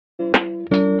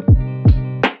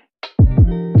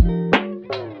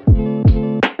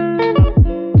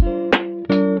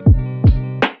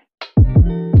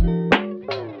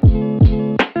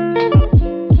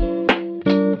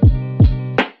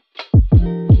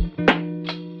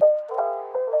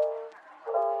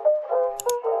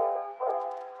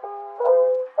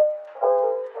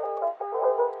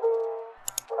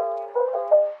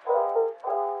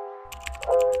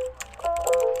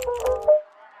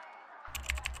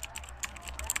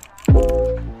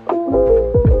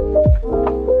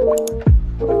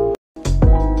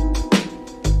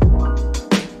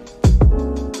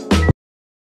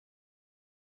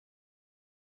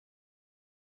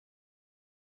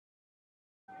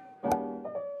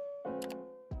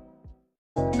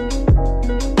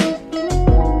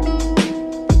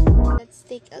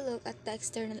look at the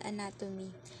external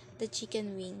anatomy, the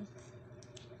chicken wing.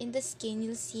 In the skin,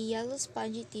 you'll see yellow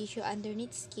spongy tissue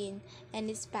underneath skin and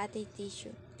its fatty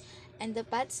tissue, and the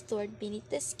fat stored beneath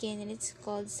the skin and it's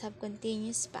called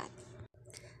subcutaneous fat.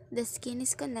 The skin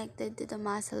is connected to the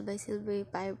muscle by silvery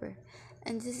fiber,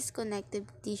 and this is connective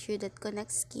tissue that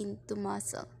connects skin to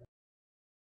muscle.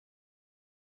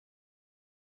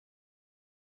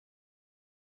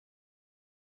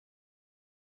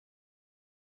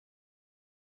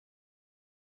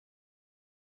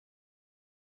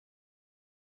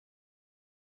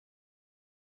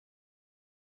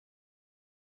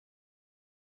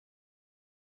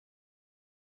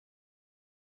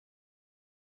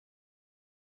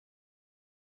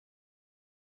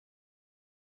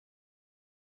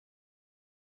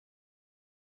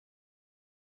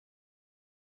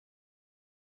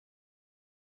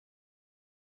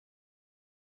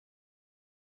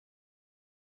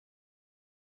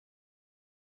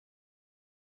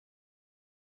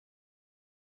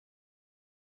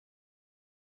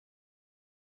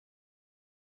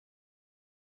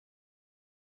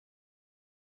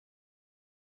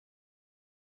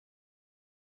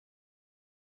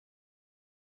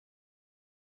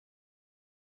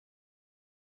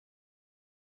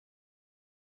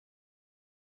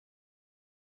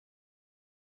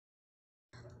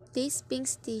 These pink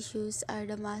tissues are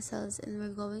the muscles, and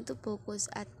we're going to focus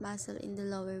at muscle in the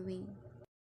lower wing.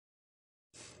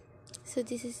 So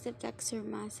this is the flexor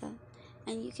muscle,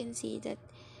 and you can see that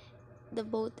the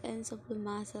both ends of the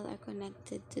muscle are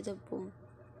connected to the bone.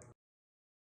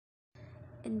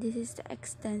 And this is the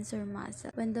extensor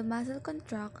muscle. When the muscle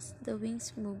contracts, the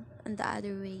wings move on the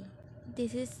other way.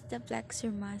 This is the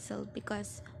flexor muscle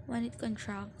because when it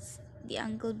contracts, the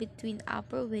angle between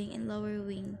upper wing and lower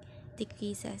wing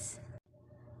decreases.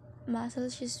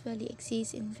 Muscles usually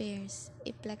exist in pairs,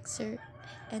 a flexor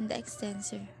and the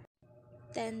extensor.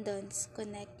 Tendons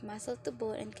connect muscle to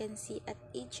bone and can see at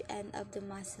each end of the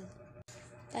muscle.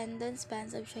 Tendons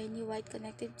bands of shiny white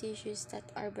connective tissues that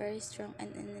are very strong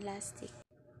and inelastic.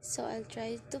 So I'll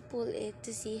try to pull it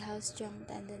to see how strong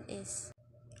tendon is.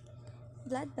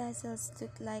 Blood vessels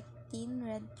look like thin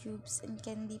red tubes and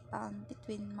can be found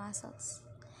between muscles.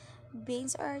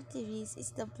 Veins or arteries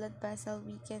is the blood vessel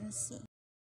we can see.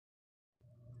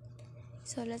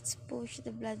 So let's push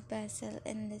the blood vessel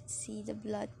and let's see the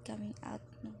blood coming out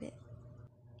of it.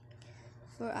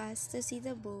 For us to see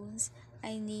the bones,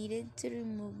 I needed to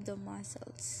remove the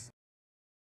muscles.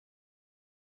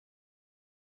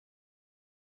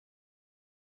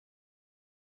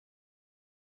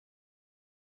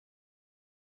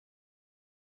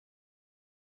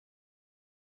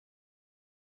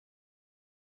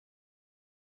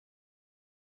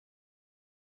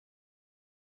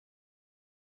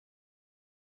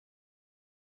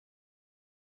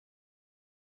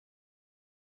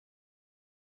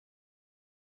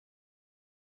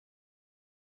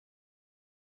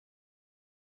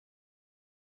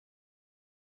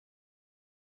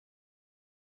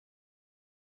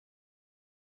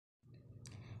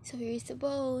 So here's the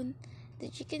bone. The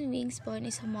chicken wing's bone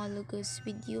is homologous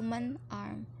with human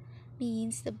arm,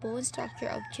 means the bone structure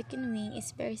of chicken wing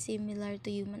is very similar to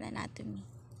human anatomy.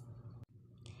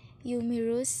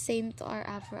 Humerus, same to our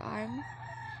upper arm.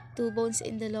 Two bones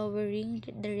in the lower ring,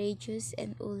 the radius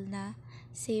and ulna,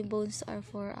 same bones to our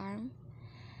forearm.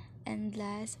 And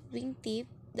last, wingtip,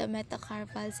 the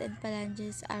metacarpals and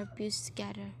phalanges are fused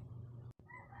together.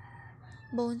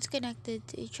 Bones connected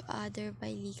to each other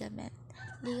by ligament.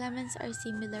 Ligaments are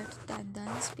similar to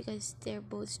tendons because they're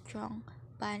both strong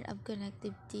band of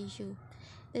connective tissue.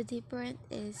 The difference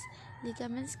is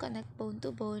ligaments connect bone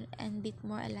to bone and bit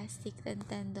more elastic than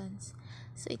tendons,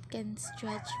 so it can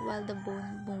stretch while the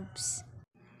bone moves.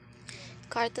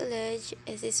 Cartilage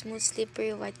is a smooth,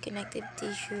 slippery white connective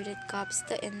tissue that cups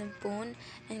the end of bone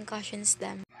and cushions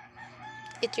them.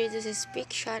 It reduces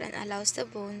friction and allows the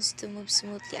bones to move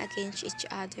smoothly against each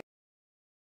other.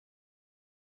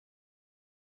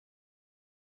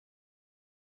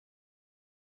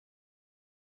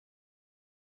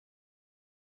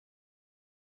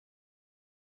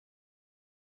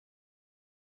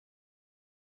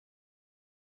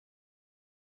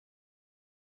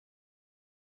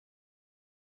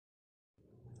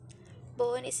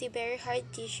 Bone is a very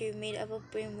hard tissue made of a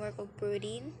framework of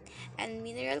protein and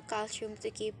mineral calcium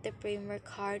to keep the framework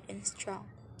hard and strong.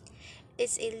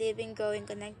 It's a living, growing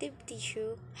connective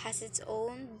tissue, has its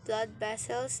own blood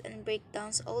vessels, and breaks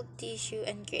down old tissue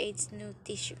and creates new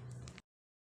tissue.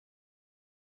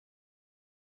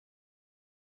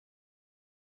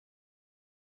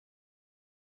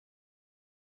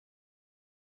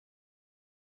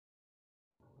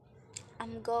 A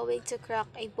I'm going to crack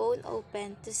a bone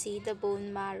open to see the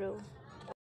bone marrow.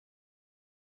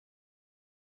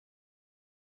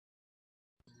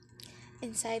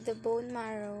 Inside the bone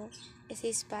marrow is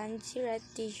a spongy red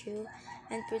tissue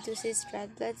and produces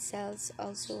red blood cells,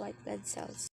 also white blood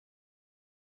cells.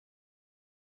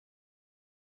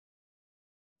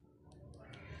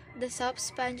 The soft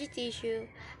spongy tissue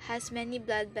has many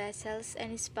blood vessels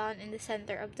and is found in the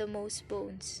center of the most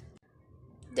bones.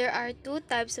 There are two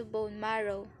types of bone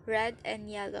marrow, red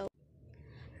and yellow.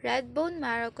 Red bone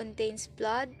marrow contains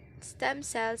blood, stem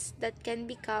cells that can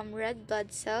become red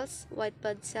blood cells, white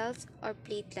blood cells, or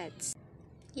platelets.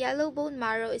 Yellow bone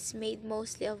marrow is made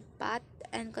mostly of fat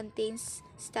and contains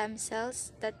stem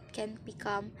cells that can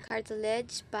become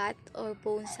cartilage, fat, or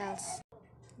bone cells.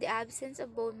 The absence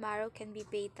of bone marrow can be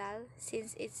fatal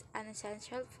since it's an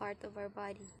essential part of our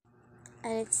body.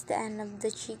 And it's the end of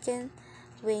the chicken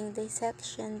wing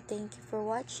dissection. Thank you for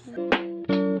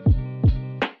watching.